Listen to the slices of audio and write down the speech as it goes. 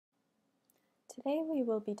Today we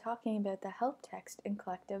will be talking about the help text in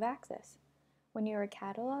CollectiveAccess. When you are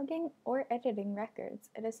cataloging or editing records,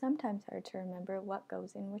 it is sometimes hard to remember what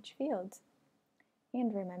goes in which fields,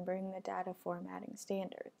 and remembering the data formatting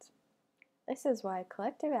standards. This is why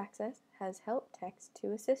CollectiveAccess has help text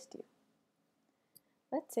to assist you.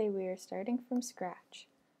 Let's say we are starting from scratch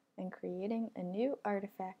and creating a new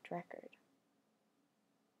artifact record.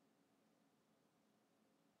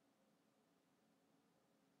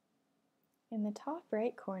 In the top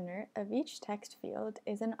right corner of each text field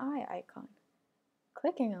is an eye icon.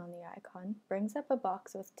 Clicking on the icon brings up a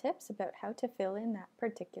box with tips about how to fill in that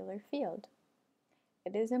particular field.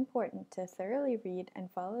 It is important to thoroughly read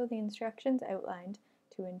and follow the instructions outlined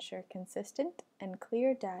to ensure consistent and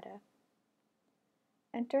clear data.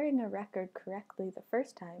 Entering a record correctly the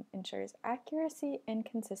first time ensures accuracy and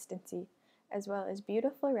consistency, as well as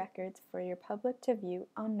beautiful records for your public to view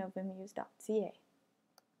on novamuse.ca.